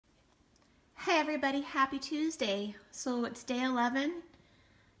Hey everybody, happy Tuesday. So it's day 11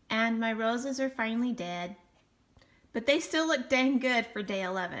 and my roses are finally dead, but they still look dang good for day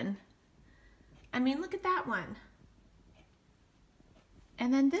 11. I mean, look at that one.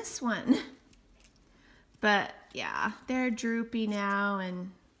 And then this one. But yeah, they're droopy now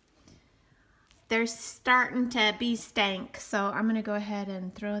and they're starting to be stank, so I'm gonna go ahead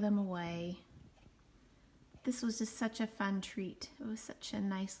and throw them away. This was just such a fun treat. It was such a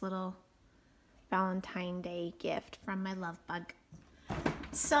nice little Valentine's Day gift from my love bug.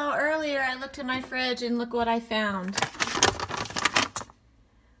 So earlier I looked in my fridge and look what I found.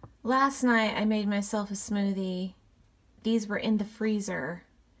 Last night I made myself a smoothie. These were in the freezer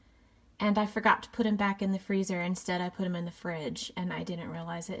and I forgot to put them back in the freezer. Instead I put them in the fridge and I didn't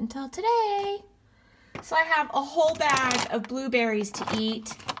realize it until today. So I have a whole bag of blueberries to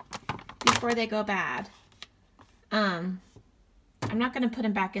eat before they go bad. I'm not going to put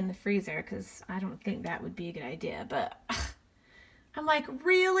them back in the freezer because I don't think that would be a good idea, but I'm like,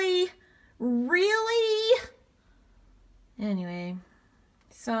 really? Really? Anyway,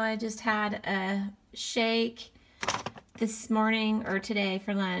 so I just had a shake this morning or today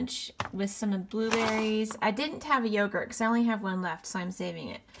for lunch with some blueberries. I didn't have a yogurt because I only have one left, so I'm saving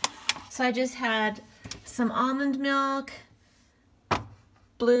it. So I just had some almond milk,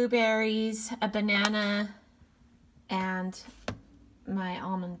 blueberries, a banana, and my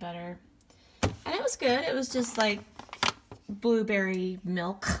almond butter, and it was good. It was just like blueberry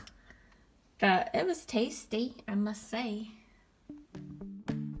milk, but it was tasty, I must say.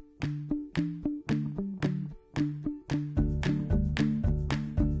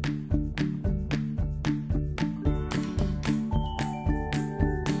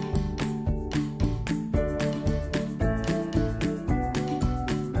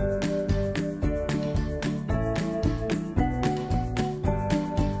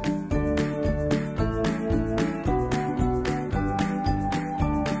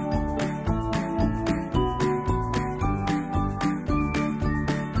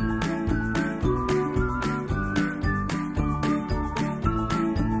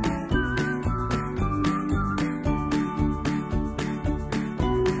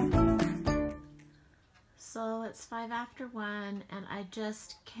 So it's 5 after 1 and I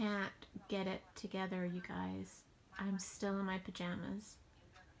just can't get it together, you guys. I'm still in my pajamas.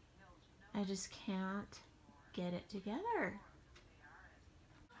 I just can't get it together.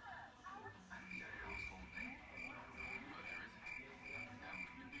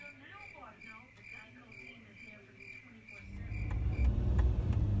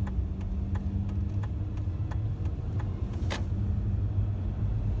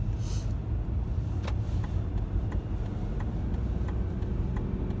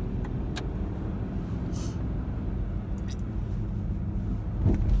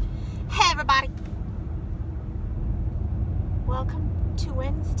 Everybody, welcome to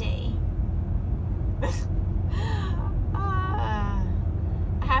Wednesday. I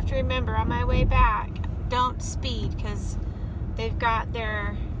have to remember on my way back, don't speed because they've got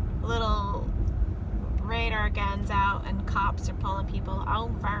their little radar guns out and cops are pulling people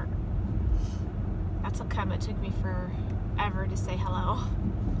over. That's how come it took me forever to say hello.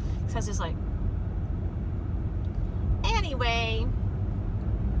 So I was just like, anyway.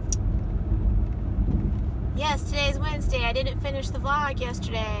 Yes, today's Wednesday. I didn't finish the vlog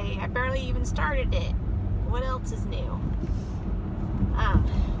yesterday. I barely even started it. What else is new?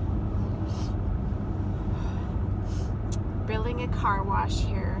 Building a car wash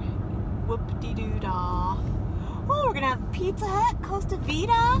here. Whoop-de-doo-dah. Oh, we're gonna have Pizza Hut, Costa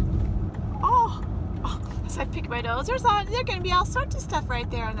Vida. Oh, as I pick my nose, there's gonna be all sorts of stuff right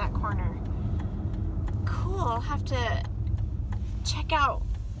there in that corner. Cool. I'll have to check out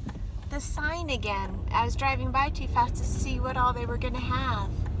the sign again. I was driving by too fast to see what all they were gonna have.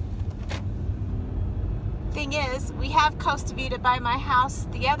 Thing is, we have Costa Vida by my house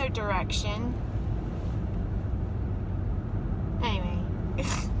the other direction. Anyway,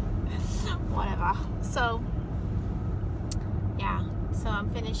 whatever. So, yeah, so I'm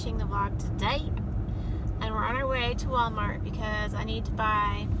finishing the vlog today and we're on our way to Walmart because I need to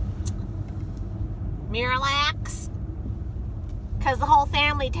buy Miralax. Because the whole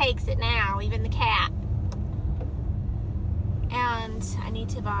family takes it now, even the cat. And I need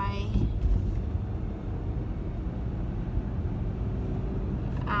to buy,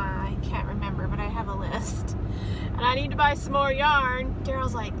 I can't remember, but I have a list. And I need to buy some more yarn.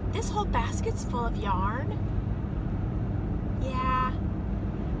 Daryl's like, this whole basket's full of yarn? Yeah.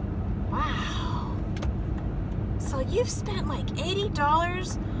 Wow. So you've spent like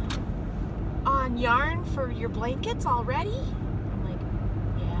 $80 on yarn for your blankets already? I'm like,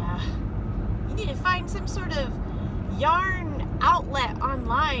 yeah. find some sort of yarn outlet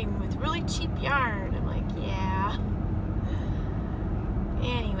online with really cheap yarn. I'm like, yeah.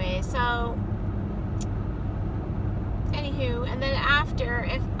 Anyway, so anywho, and then after,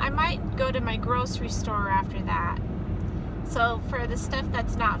 if I might go to my grocery store after that. So for the stuff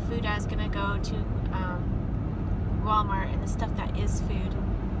that's not food, I was gonna go to Walmart, and the stuff that is food,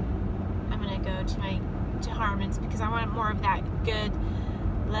 I'm gonna go to Harmon's, because I want more of that good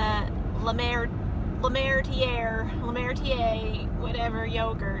La Mertier, whatever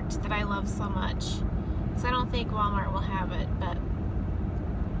yogurt that I love so much. Because I don't think Walmart will have it, but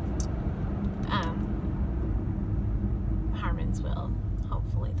Harmon's will.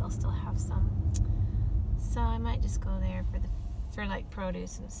 Hopefully they'll still have some. So I might just go there for like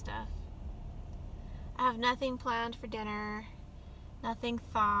produce and stuff. I have nothing planned for dinner, nothing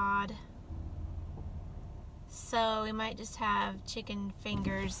thawed. So we might just have chicken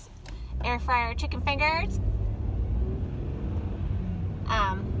fingers, air fryer chicken fingers.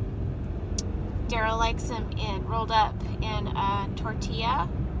 Daryl likes them rolled up in a tortilla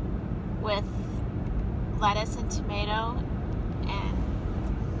with lettuce and tomato and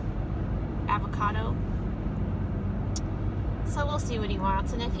avocado. So we'll see what he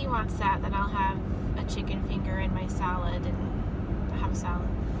wants, and if he wants that, then I'll have a chicken finger in my salad and have a salad.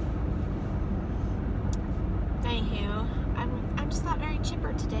 Anywho, I'm just not very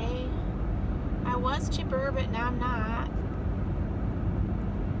chipper today. I was chipper, but now I'm not.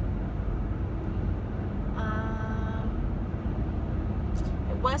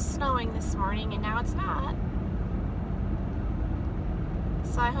 It was snowing this morning, and now it's not.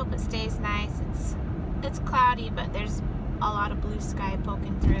 So I hope it stays nice. It's cloudy, but there's a lot of blue sky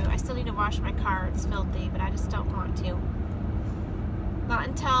poking through. I still need to wash my car. It's filthy, but I just don't want to. Not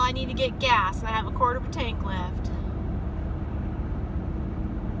until I need to get gas, and I have a quarter of a tank left.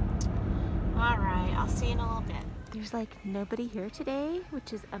 Alright, I'll see you in a little bit. There's like nobody here today,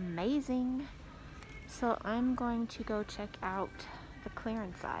 which is amazing. So I'm going to go check out the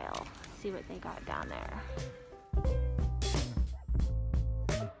clearance aisle, see what they got down there.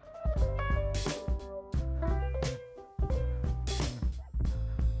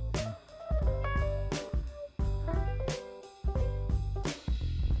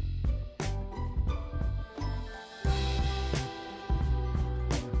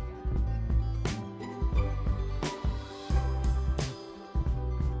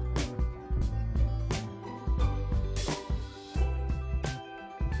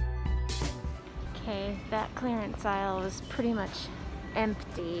 Okay, that clearance aisle was pretty much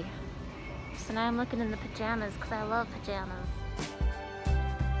empty. So now I'm looking in the pajamas because I love pajamas.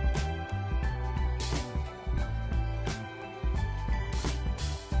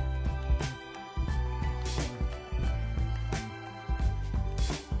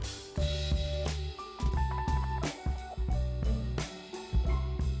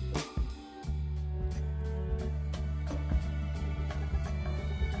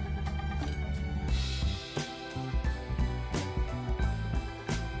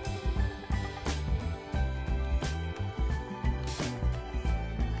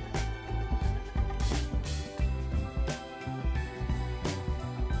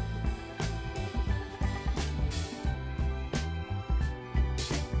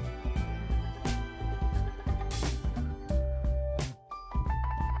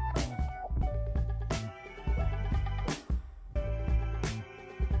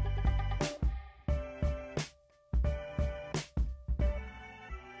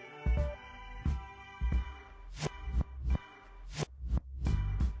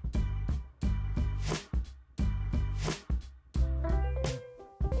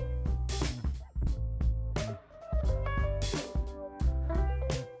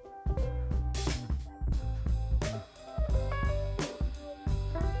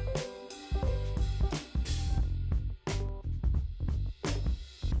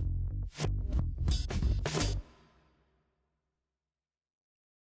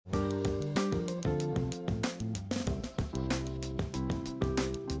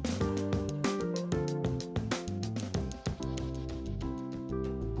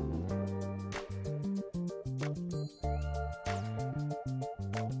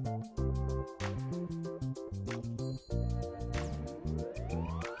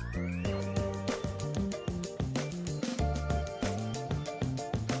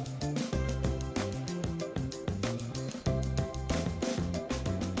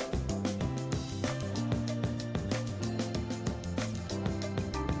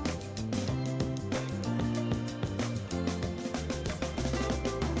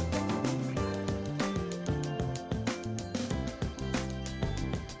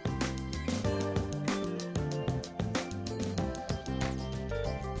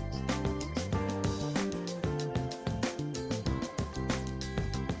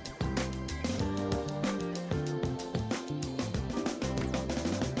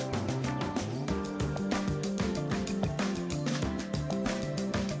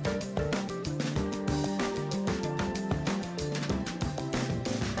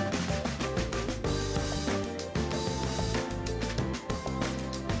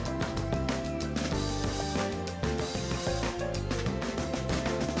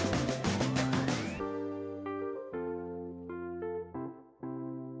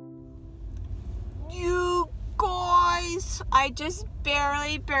 I just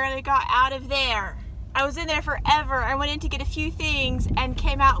barely got out of there. I was in there forever. I went in to get a few things and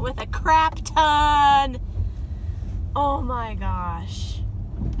came out with a crap ton. Oh my gosh.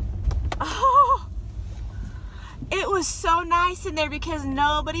 Oh, it was so nice in there because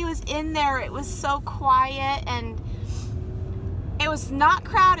nobody was in there. It was so quiet and it was not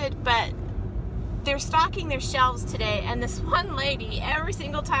crowded, but they're stocking their shelves today, and this one lady, every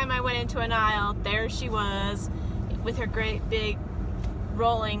single time I went into an aisle, there she was with her great big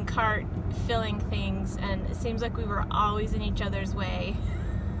rolling cart filling things, and it seems like we were always in each other's way.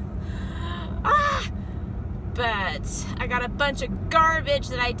 But I got a bunch of garbage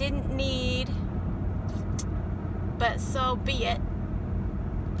that I didn't need, but so be it.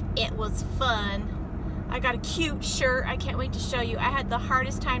 It was fun. I got a cute shirt. I can't wait to show you. I had the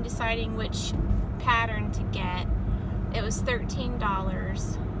hardest time deciding which pattern to get. It was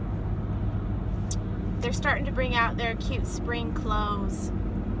 $13. They're starting to bring out their cute spring clothes.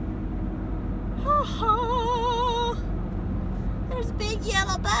 Oh, there's a big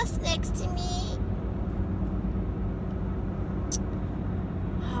yellow bus next to me.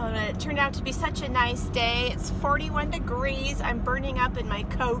 Oh, it turned out to be such a nice day. It's 41 degrees. I'm burning up in my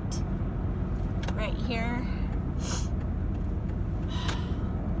coat right here.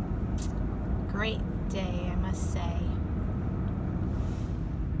 Great day, I must say.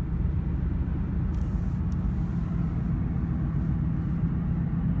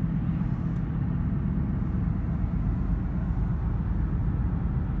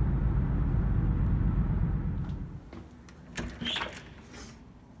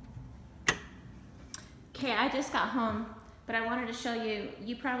 Okay, I just got home, but I wanted to show you.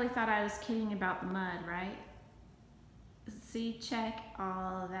 You probably thought I was kidding about the mud, right? See, check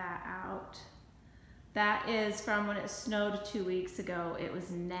all that out. That is from when it snowed 2 weeks ago. It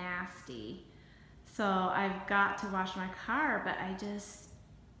was nasty. So I've got to wash my car, but I just,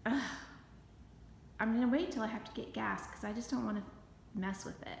 I'm gonna wait till I have to get gas because I just don't want to mess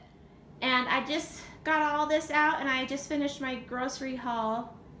with it. And I just got all this out, and I just finished my grocery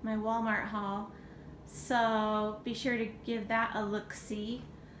haul, my Walmart haul. So be sure to give that a look-see.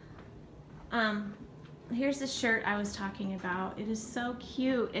 Here's the shirt I was talking about. It is so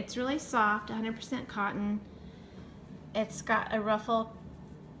cute. It's really soft, 100% cotton. It's got a ruffle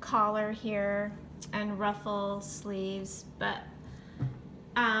collar here and ruffle sleeves, but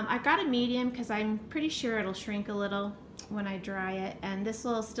I got a medium because I'm pretty sure it'll shrink a little when I dry it, and this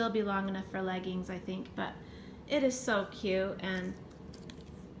will still be long enough for leggings, I think, but it is so cute, and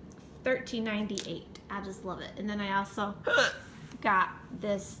 $13.98. I just love it. And then I also got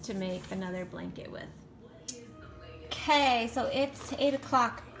this to make another blanket with. Okay, so it's 8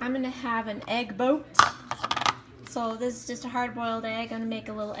 o'clock. I'm gonna have an egg boat. So this is just a hard-boiled egg. I'm gonna make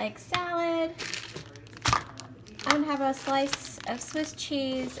a little egg salad. I'm gonna have a slice of Swiss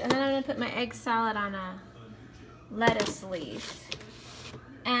cheese, and then I'm gonna put my egg salad on a lettuce leaf.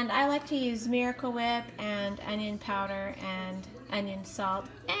 And I like to use Miracle Whip and onion powder and onion salt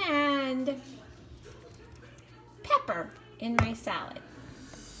and pepper in my salad.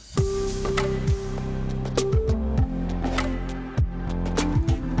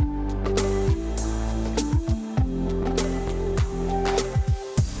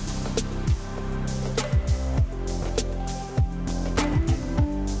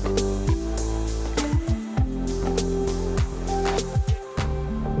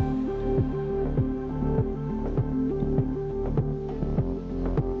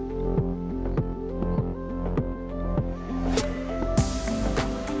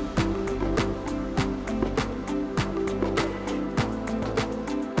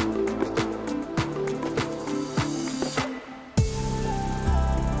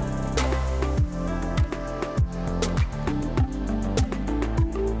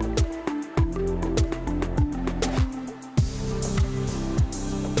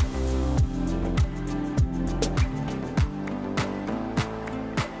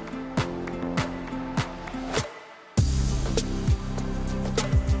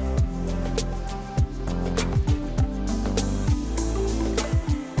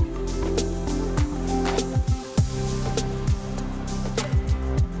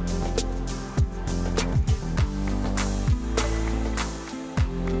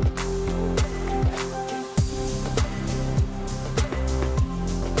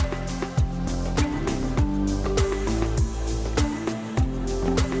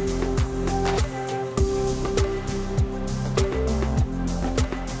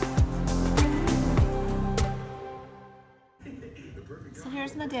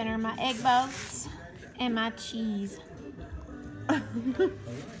 Here's my dinner, my egg boats and my cheese.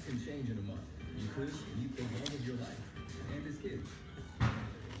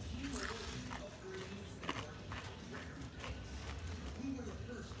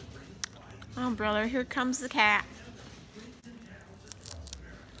 Oh, brother, here comes the cat.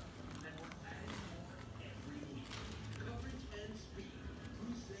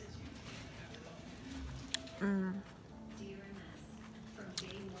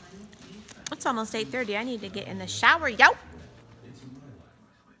 It's almost 8:30. I need to get in the shower. Yo!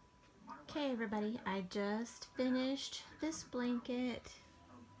 Okay, everybody, I just finished this blanket.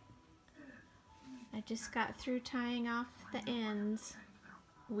 I just got through tying off the ends,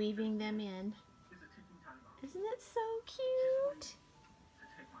 weaving them in. Isn't it so cute?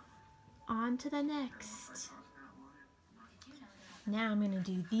 On to the next. Now I'm going to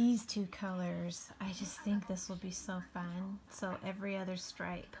do these two colors. I just think this will be so fun. So every other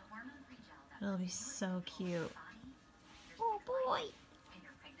stripe. It'll be so cute. Oh boy.